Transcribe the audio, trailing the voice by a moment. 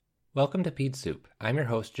Welcome to Peds Soup. I'm your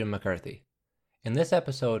host, Jim McCarthy. In this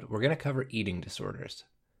episode, we're going to cover eating disorders.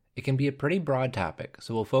 It can be a pretty broad topic,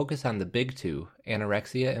 so we'll focus on the big two,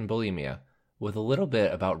 anorexia and bulimia, with a little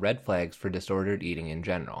bit about red flags for disordered eating in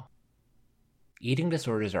general. Eating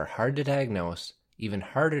disorders are hard to diagnose, even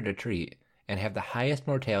harder to treat, and have the highest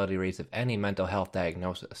mortality rates of any mental health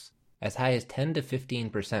diagnosis, as high as 10 to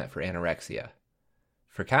 15% for anorexia.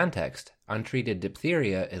 For context, untreated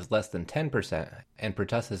diphtheria is less than 10%, and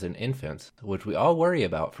pertussis in infants, which we all worry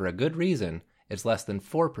about for a good reason, is less than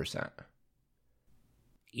 4%.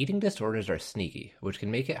 Eating disorders are sneaky, which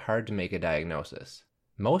can make it hard to make a diagnosis.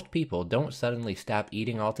 Most people don't suddenly stop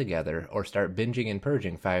eating altogether or start binging and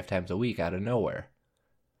purging 5 times a week out of nowhere.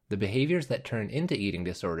 The behaviors that turn into eating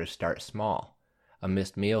disorders start small. A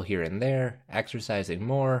missed meal here and there, exercising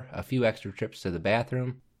more, a few extra trips to the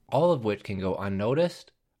bathroom, all of which can go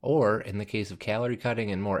unnoticed, or, in the case of calorie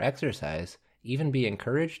cutting and more exercise, even be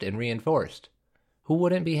encouraged and reinforced. Who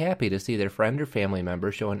wouldn't be happy to see their friend or family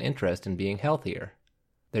member show an interest in being healthier?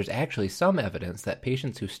 There's actually some evidence that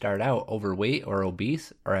patients who start out overweight or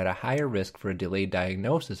obese are at a higher risk for a delayed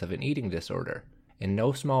diagnosis of an eating disorder, in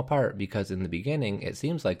no small part because in the beginning it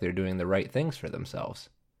seems like they're doing the right things for themselves.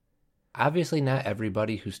 Obviously, not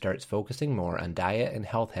everybody who starts focusing more on diet and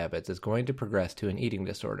health habits is going to progress to an eating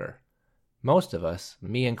disorder. Most of us,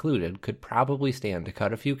 me included, could probably stand to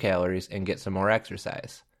cut a few calories and get some more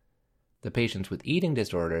exercise. The patients with eating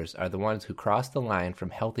disorders are the ones who cross the line from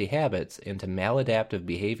healthy habits into maladaptive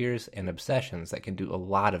behaviors and obsessions that can do a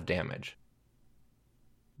lot of damage.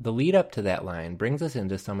 The lead up to that line brings us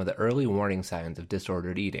into some of the early warning signs of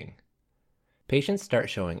disordered eating. Patients start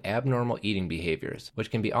showing abnormal eating behaviors, which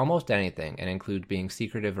can be almost anything and include being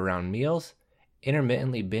secretive around meals,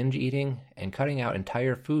 intermittently binge eating, and cutting out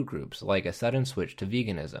entire food groups like a sudden switch to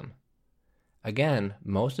veganism. Again,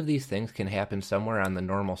 most of these things can happen somewhere on the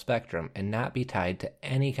normal spectrum and not be tied to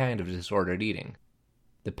any kind of disordered eating.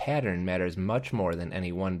 The pattern matters much more than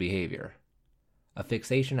any one behavior. A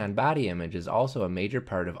fixation on body image is also a major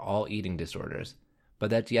part of all eating disorders, but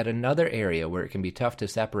that's yet another area where it can be tough to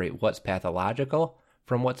separate what's pathological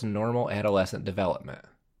from what's normal adolescent development.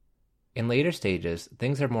 In later stages,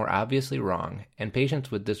 things are more obviously wrong, and patients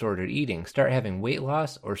with disordered eating start having weight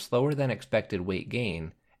loss or slower than expected weight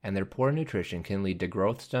gain, and their poor nutrition can lead to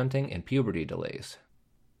growth stunting and puberty delays.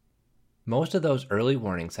 Most of those early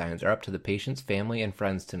warning signs are up to the patient's family and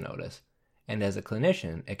friends to notice, and as a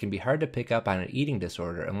clinician, it can be hard to pick up on an eating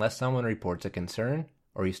disorder unless someone reports a concern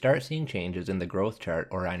or you start seeing changes in the growth chart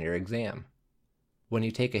or on your exam. When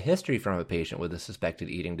you take a history from a patient with a suspected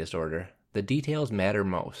eating disorder, the details matter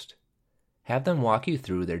most. Have them walk you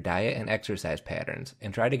through their diet and exercise patterns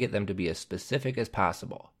and try to get them to be as specific as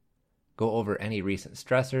possible. Go over any recent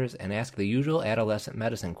stressors and ask the usual adolescent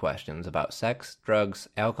medicine questions about sex, drugs,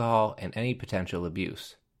 alcohol, and any potential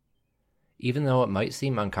abuse. Even though it might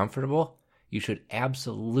seem uncomfortable, you should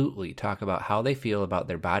absolutely talk about how they feel about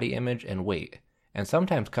their body image and weight, and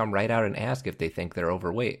sometimes come right out and ask if they think they're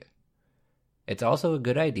overweight. It's also a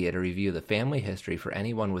good idea to review the family history for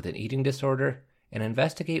anyone with an eating disorder and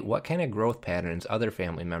investigate what kind of growth patterns other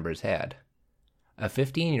family members had. A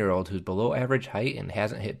 15-year-old who's below average height and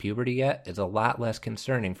hasn't hit puberty yet is a lot less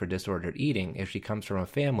concerning for disordered eating if she comes from a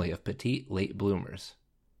family of petite late bloomers.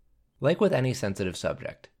 Like with any sensitive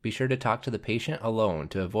subject, be sure to talk to the patient alone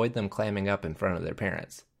to avoid them clamming up in front of their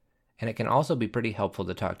parents. And it can also be pretty helpful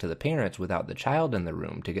to talk to the parents without the child in the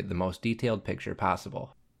room to get the most detailed picture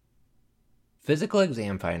possible. Physical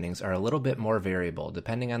exam findings are a little bit more variable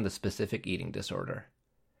depending on the specific eating disorder.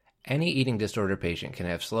 Any eating disorder patient can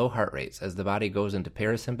have slow heart rates as the body goes into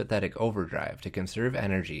parasympathetic overdrive to conserve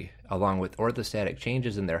energy, along with orthostatic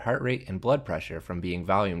changes in their heart rate and blood pressure from being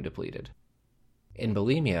volume depleted. In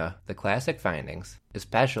bulimia, the classic findings,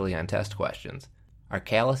 especially on test questions, are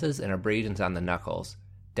calluses and abrasions on the knuckles,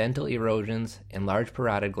 dental erosions, enlarged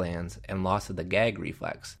parotid glands, and loss of the gag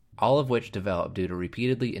reflex, all of which develop due to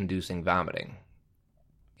repeatedly inducing vomiting.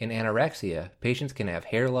 In anorexia, patients can have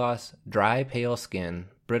hair loss, dry, pale skin,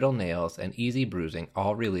 brittle nails, and easy bruising,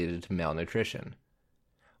 all related to malnutrition.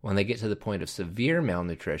 When they get to the point of severe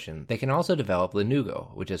malnutrition, they can also develop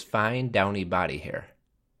lanugo, which is fine, downy body hair.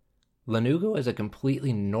 Lanugo is a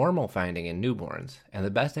completely normal finding in newborns, and the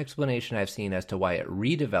best explanation I've seen as to why it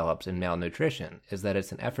redevelops in malnutrition is that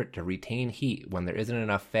it's an effort to retain heat when there isn't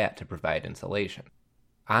enough fat to provide insulation.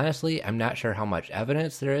 Honestly, I'm not sure how much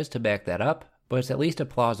evidence there is to back that up, but it's at least a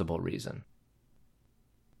plausible reason.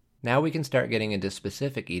 Now we can start getting into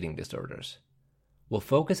specific eating disorders. We'll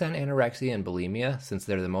focus on anorexia and bulimia since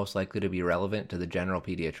they're the most likely to be relevant to the general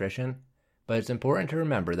pediatrician, but it's important to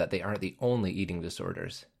remember that they aren't the only eating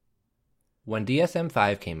disorders. When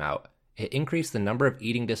DSM-5 came out, it increased the number of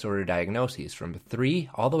eating disorder diagnoses from 3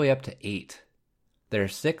 all the way up to 8. There are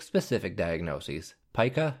 6 specific diagnoses: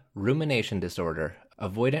 pica, rumination disorder,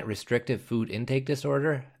 avoidant restrictive food intake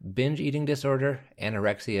disorder, binge eating disorder,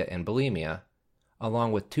 anorexia, and bulimia,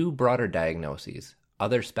 along with 2 broader diagnoses: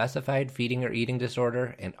 other specified feeding or eating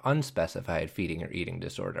disorder and unspecified feeding or eating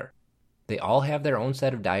disorder. They all have their own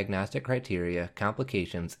set of diagnostic criteria,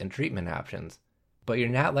 complications, and treatment options, but you're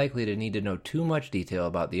not likely to need to know too much detail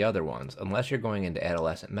about the other ones unless you're going into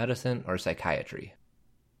adolescent medicine or psychiatry.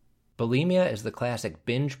 Bulimia is the classic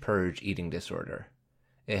binge-purge eating disorder.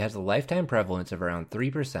 It has a lifetime prevalence of around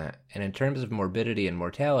 3%, and in terms of morbidity and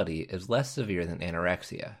mortality is less severe than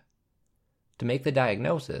anorexia. To make the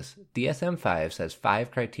diagnosis, DSM-5 says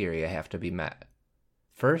 5 criteria have to be met.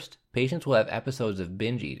 First, patients will have episodes of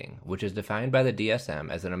binge eating, which is defined by the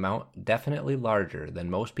DSM as an amount definitely larger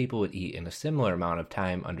than most people would eat in a similar amount of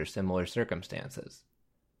time under similar circumstances.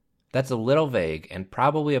 That's a little vague and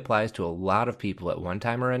probably applies to a lot of people at one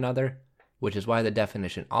time or another, which is why the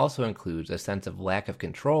definition also includes a sense of lack of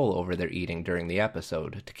control over their eating during the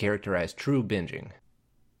episode to characterize true binging.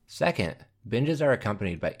 Second, binges are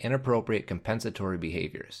accompanied by inappropriate compensatory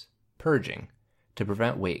behaviors, purging, to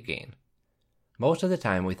prevent weight gain. Most of the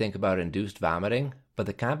time we think about induced vomiting, but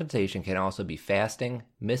the compensation can also be fasting,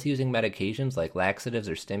 misusing medications like laxatives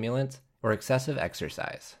or stimulants, or excessive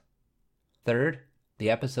exercise. Third, the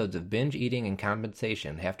episodes of binge eating and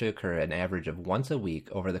compensation have to occur an average of once a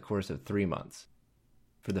week over the course of 3 months.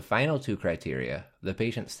 For the final 2 criteria, the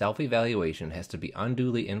patient's self-evaluation has to be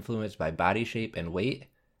unduly influenced by body shape and weight,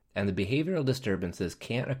 and the behavioral disturbances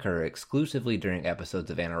can't occur exclusively during episodes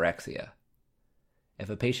of anorexia. If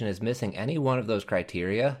a patient is missing any one of those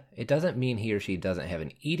criteria, it doesn't mean he or she doesn't have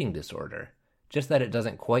an eating disorder, just that it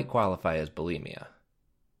doesn't quite qualify as bulimia.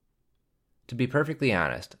 To be perfectly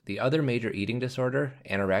honest, the other major eating disorder,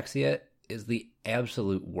 anorexia, is the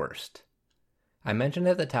absolute worst. I mentioned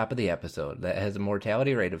at the top of the episode that it has a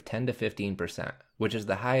mortality rate of 10 to 15%, which is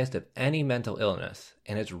the highest of any mental illness,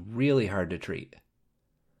 and it's really hard to treat.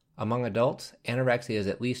 Among adults, anorexia is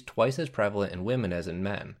at least twice as prevalent in women as in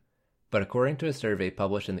men, but according to a survey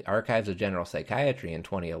published in the Archives of General Psychiatry in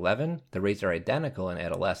 2011, the rates are identical in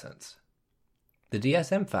adolescents. The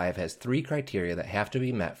DSM-5 has 3 criteria that have to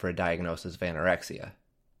be met for a diagnosis of anorexia.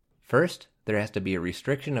 First, there has to be a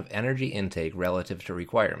restriction of energy intake relative to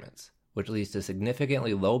requirements, which leads to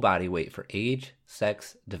significantly low body weight for age,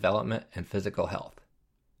 sex, development, and physical health.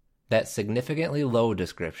 That significantly low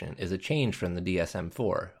description is a change from the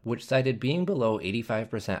DSM-4, which cited being below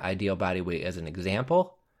 85% ideal body weight as an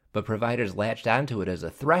example, but providers latched onto it as a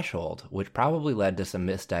threshold, which probably led to some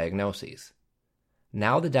misdiagnoses.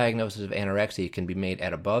 Now the diagnosis of anorexia can be made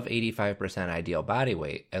at above 85% ideal body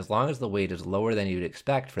weight as long as the weight is lower than you'd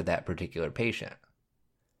expect for that particular patient.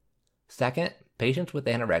 Second, patients with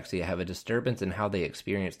anorexia have a disturbance in how they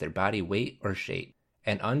experience their body weight or shape,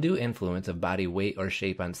 an undue influence of body weight or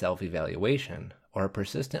shape on self-evaluation, or a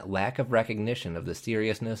persistent lack of recognition of the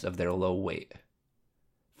seriousness of their low weight.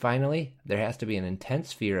 Finally, there has to be an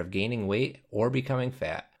intense fear of gaining weight or becoming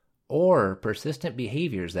fat, or persistent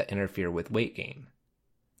behaviors that interfere with weight gain.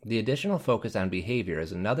 The additional focus on behavior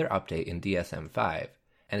is another update in DSM-5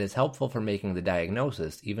 and is helpful for making the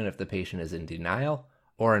diagnosis even if the patient is in denial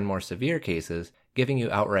or, in more severe cases, giving you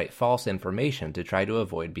outright false information to try to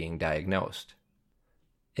avoid being diagnosed.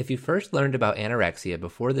 If you first learned about anorexia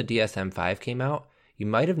before the DSM-5 came out, you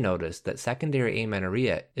might have noticed that secondary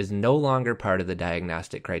amenorrhea is no longer part of the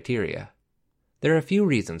diagnostic criteria. There are a few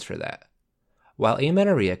reasons for that. While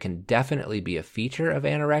amenorrhea can definitely be a feature of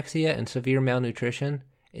anorexia and severe malnutrition,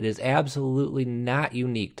 it is absolutely not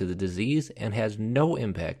unique to the disease and has no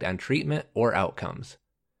impact on treatment or outcomes.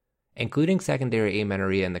 Including secondary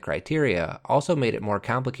amenorrhea in the criteria also made it more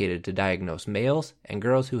complicated to diagnose males and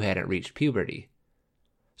girls who hadn't reached puberty.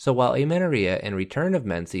 So while amenorrhea and return of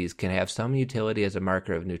menses can have some utility as a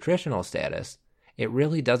marker of nutritional status, it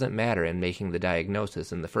really doesn't matter in making the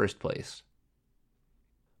diagnosis in the first place.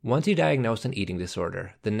 Once you diagnose an eating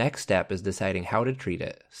disorder, the next step is deciding how to treat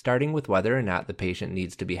it, starting with whether or not the patient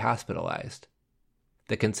needs to be hospitalized.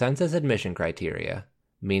 The consensus admission criteria,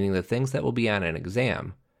 meaning the things that will be on an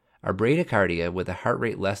exam, are bradycardia with a heart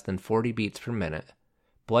rate less than 40 beats per minute,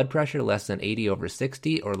 blood pressure less than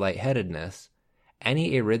 80/60 or lightheadedness,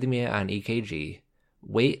 any arrhythmia on EKG,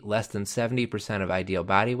 weight less than 70% of ideal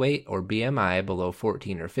body weight or BMI below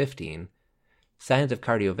 14 or 15, signs of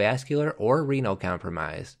cardiovascular or renal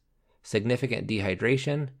compromise, significant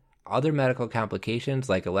dehydration, other medical complications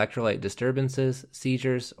like electrolyte disturbances,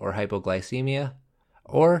 seizures, or hypoglycemia,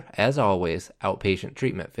 or, as always, outpatient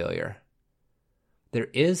treatment failure. There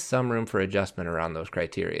is some room for adjustment around those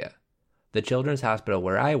criteria. The Children's Hospital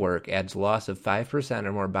where I work adds loss of 5%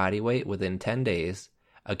 or more body weight within 10 days,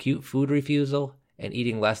 acute food refusal, and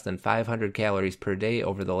eating less than 500 calories per day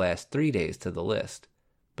over the last 3 days to the list.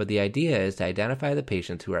 But the idea is to identify the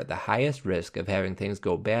patients who are at the highest risk of having things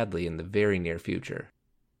go badly in the very near future.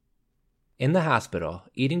 In the hospital,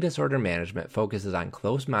 eating disorder management focuses on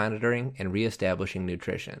close monitoring and reestablishing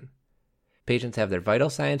nutrition. Patients have their vital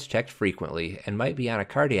signs checked frequently and might be on a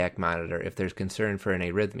cardiac monitor if there's concern for an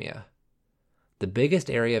arrhythmia. The biggest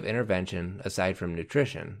area of intervention, aside from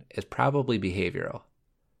nutrition, is probably behavioral.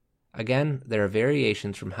 Again, there are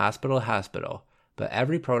variations from hospital to hospital, but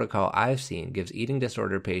every protocol I've seen gives eating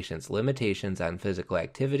disorder patients limitations on physical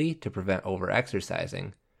activity to prevent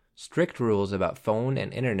overexercising, strict rules about phone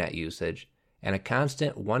and internet usage, and a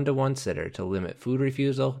constant one-to-one sitter to limit food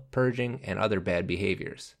refusal, purging, and other bad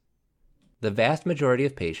behaviors. The vast majority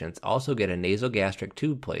of patients also get a nasogastric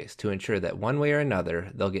tube placed to ensure that one way or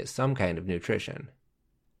another they'll get some kind of nutrition.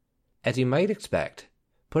 As you might expect,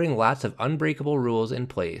 putting lots of unbreakable rules in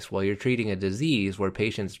place while you're treating a disease where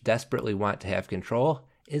patients desperately want to have control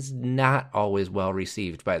is not always well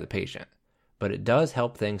received by the patient, but it does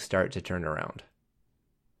help things start to turn around.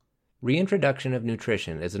 Reintroduction of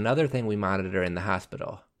nutrition is another thing we monitor in the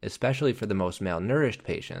hospital, especially for the most malnourished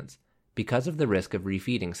patients, because of the risk of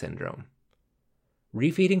refeeding syndrome.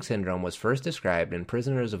 Refeeding syndrome was first described in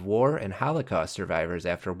prisoners of war and Holocaust survivors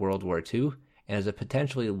after World War II and is a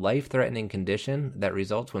potentially life-threatening condition that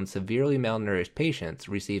results when severely malnourished patients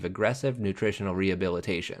receive aggressive nutritional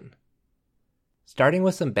rehabilitation. Starting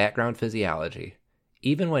with some background physiology,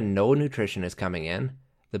 even when no nutrition is coming in,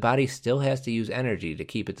 the body still has to use energy to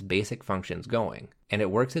keep its basic functions going, and it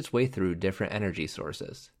works its way through different energy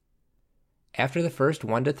sources. After the first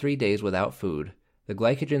 1 to 3 days without food, the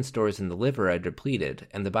glycogen stores in the liver are depleted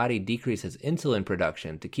and the body decreases insulin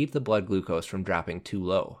production to keep the blood glucose from dropping too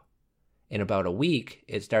low. In about a week,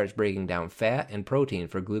 it starts breaking down fat and protein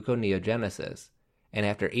for gluconeogenesis, and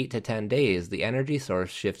after 8 to 10 days, the energy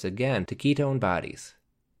source shifts again to ketone bodies.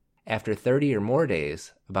 After 30 or more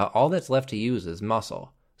days, about all that's left to use is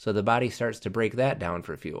muscle, so the body starts to break that down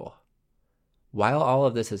for fuel. While all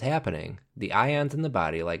of this is happening, the ions in the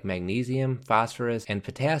body like magnesium, phosphorus, and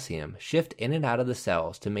potassium shift in and out of the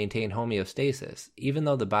cells to maintain homeostasis, even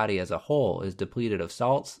though the body as a whole is depleted of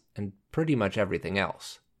salts and pretty much everything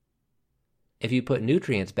else. If you put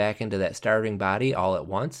nutrients back into that starving body all at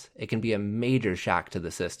once, it can be a major shock to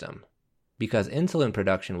the system. Because insulin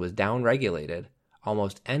production was down-regulated,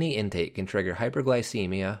 almost any intake can trigger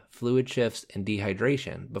hyperglycemia, fluid shifts, and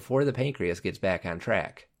dehydration before the pancreas gets back on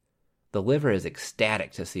track. The liver is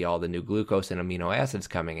ecstatic to see all the new glucose and amino acids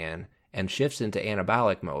coming in and shifts into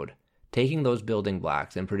anabolic mode, taking those building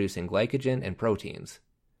blocks and producing glycogen and proteins.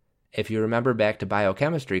 If you remember back to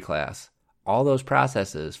biochemistry class, all those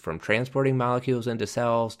processes from transporting molecules into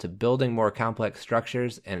cells to building more complex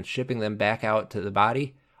structures and shipping them back out to the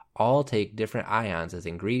body all take different ions as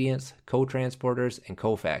ingredients, co-transporters, and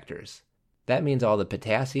cofactors. That means all the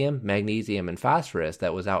potassium, magnesium, and phosphorus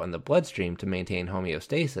that was out in the bloodstream to maintain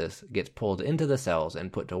homeostasis gets pulled into the cells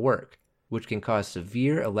and put to work, which can cause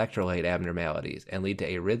severe electrolyte abnormalities and lead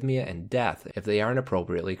to arrhythmia and death if they aren't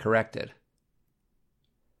appropriately corrected.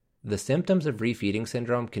 The symptoms of refeeding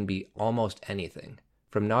syndrome can be almost anything,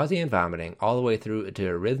 from nausea and vomiting all the way through to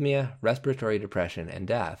arrhythmia, respiratory depression, and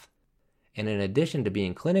death. And in addition to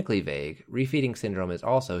being clinically vague, refeeding syndrome is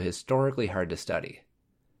also historically hard to study.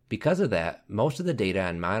 Because of that, most of the data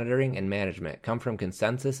on monitoring and management come from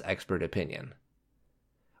consensus expert opinion.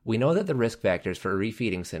 We know that the risk factors for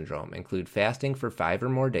refeeding syndrome include fasting for 5 or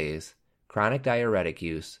more days, chronic diuretic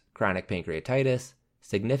use, chronic pancreatitis,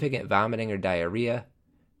 significant vomiting or diarrhea,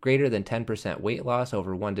 greater than 10% weight loss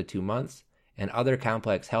over 1 to 2 months, and other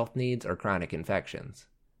complex health needs or chronic infections.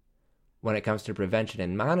 When it comes to prevention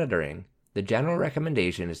and monitoring, the general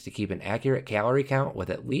recommendation is to keep an accurate calorie count with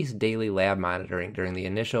at least daily lab monitoring during the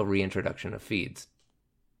initial reintroduction of feeds.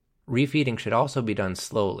 Refeeding should also be done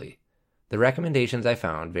slowly. The recommendations I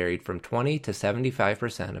found varied from 20 to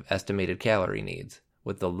 75% of estimated calorie needs,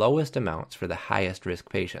 with the lowest amounts for the highest risk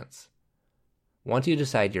patients. Once you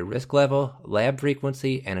decide your risk level, lab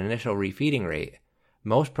frequency, and initial refeeding rate,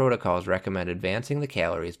 most protocols recommend advancing the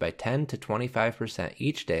calories by 10 to 25%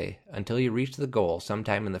 each day until you reach the goal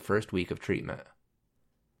sometime in the first week of treatment.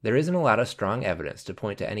 There isn't a lot of strong evidence to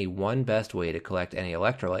point to any one best way to collect any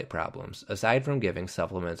electrolyte problems, aside from giving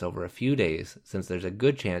supplements over a few days, since there's a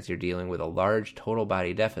good chance you're dealing with a large total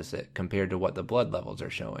body deficit compared to what the blood levels are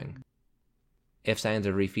showing. If signs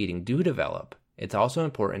of refeeding do develop, it's also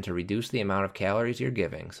important to reduce the amount of calories you're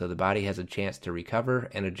giving so the body has a chance to recover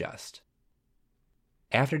and adjust.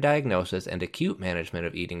 After diagnosis and acute management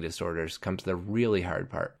of eating disorders comes the really hard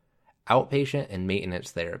part: outpatient and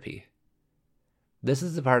maintenance therapy. This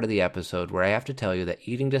is the part of the episode where I have to tell you that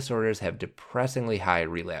eating disorders have depressingly high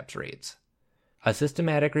relapse rates. A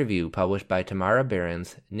systematic review published by Tamara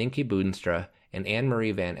Behrens, Ninke Boonstra, and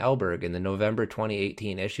Anne-Marie Van Elberg in the November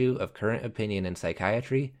 2018 issue of Current Opinion in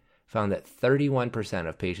Psychiatry found that 31%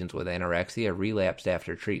 of patients with anorexia relapsed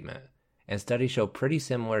after treatment, and studies show pretty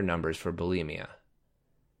similar numbers for bulimia.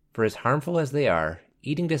 For as harmful as they are,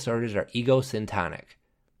 eating disorders are egosyntonic.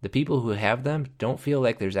 The people who have them don't feel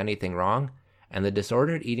like there's anything wrong, and the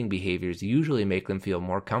disordered eating behaviors usually make them feel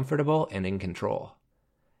more comfortable and in control.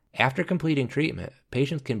 After completing treatment,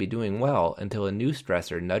 patients can be doing well until a new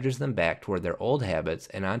stressor nudges them back toward their old habits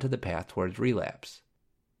and onto the path towards relapse.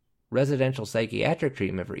 Residential psychiatric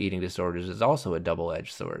treatment for eating disorders is also a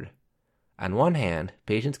double-edged sword. On one hand,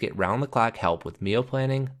 patients get round-the-clock help with meal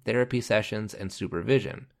planning, therapy sessions, and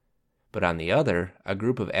supervision. But on the other, a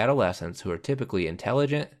group of adolescents who are typically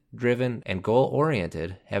intelligent, driven, and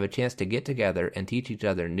goal-oriented have a chance to get together and teach each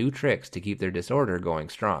other new tricks to keep their disorder going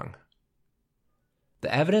strong.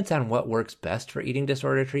 The evidence on what works best for eating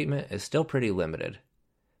disorder treatment is still pretty limited.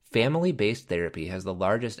 Family-based therapy has the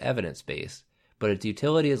largest evidence base, but its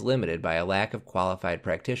utility is limited by a lack of qualified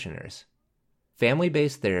practitioners.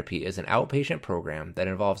 Family-based therapy is an outpatient program that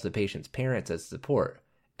involves the patient's parents as support,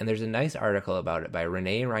 and there's a nice article about it by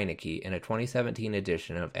Renee Reinecke in a 2017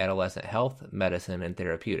 edition of Adolescent Health, Medicine, and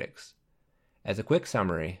Therapeutics. As a quick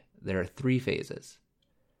summary, there are 3 phases.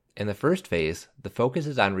 In the first phase, the focus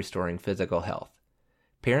is on restoring physical health.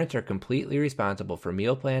 Parents are completely responsible for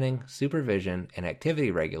meal planning, supervision, and activity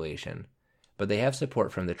regulation, but they have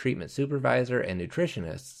support from the treatment supervisor and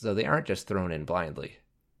nutritionists, so they aren't just thrown in blindly.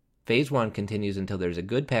 Phase 1 continues until there's a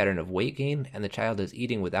good pattern of weight gain and the child is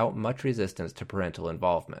eating without much resistance to parental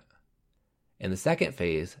involvement. In the second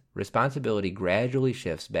phase, responsibility gradually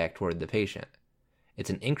shifts back toward the patient.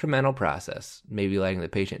 It's an incremental process, maybe letting the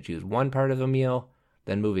patient choose one part of a meal,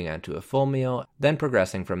 then moving on to a full meal, then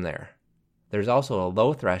progressing from there. There's also a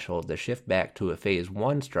low threshold to shift back to a phase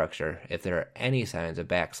 1 structure if there are any signs of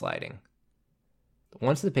backsliding.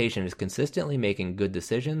 Once the patient is consistently making good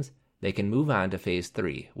decisions, they can move on to phase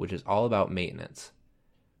 3, which is all about maintenance.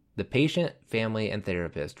 The patient, family, and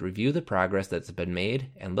therapist review the progress that's been made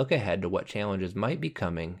and look ahead to what challenges might be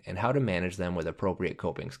coming and how to manage them with appropriate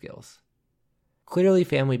coping skills. Clearly,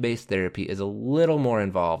 family-based therapy is a little more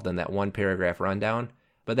involved than that one paragraph rundown,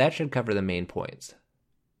 but that should cover the main points.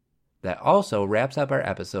 That also wraps up our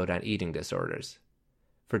episode on eating disorders.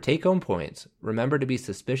 For take-home points, remember to be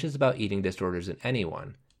suspicious about eating disorders in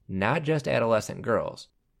anyone, not just adolescent girls,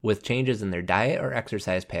 with changes in their diet or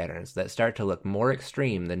exercise patterns that start to look more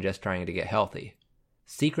extreme than just trying to get healthy.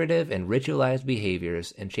 Secretive and ritualized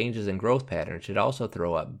behaviors and changes in growth patterns should also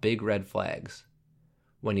throw up big red flags.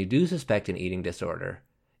 When you do suspect an eating disorder,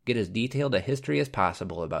 get as detailed a history as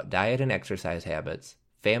possible about diet and exercise habits,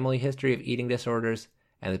 family history of eating disorders,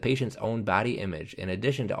 and the patient's own body image in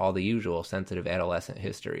addition to all the usual sensitive adolescent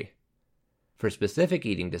history. For specific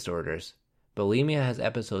eating disorders, bulimia has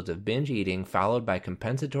episodes of binge eating followed by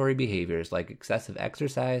compensatory behaviors like excessive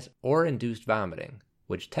exercise or induced vomiting,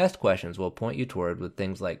 which test questions will point you toward with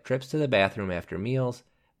things like trips to the bathroom after meals,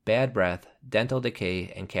 bad breath, dental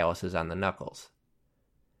decay, and calluses on the knuckles.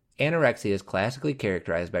 Anorexia is classically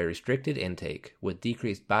characterized by restricted intake with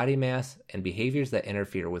decreased body mass and behaviors that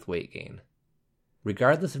interfere with weight gain.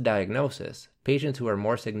 Regardless of diagnosis, patients who are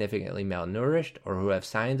more significantly malnourished or who have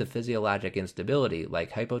signs of physiologic instability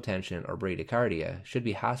like hypotension or bradycardia should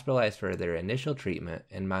be hospitalized for their initial treatment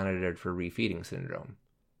and monitored for refeeding syndrome.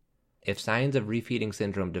 If signs of refeeding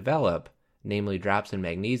syndrome develop, namely drops in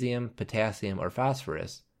magnesium, potassium, or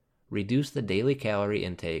phosphorus, reduce the daily calorie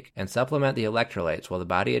intake and supplement the electrolytes while the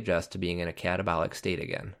body adjusts to being in a catabolic state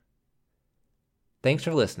again. Thanks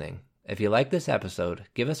for listening. If you like this episode,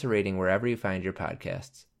 give us a rating wherever you find your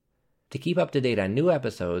podcasts. To keep up to date on new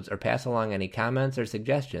episodes or pass along any comments or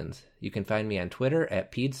suggestions, you can find me on Twitter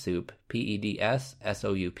at PedsSoup,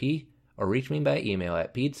 PEDSSOUP, or reach me by email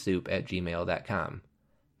at pedsoup@gmail.com.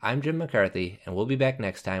 I'm Jim McCarthy, and we'll be back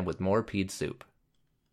next time with more Peds Soup.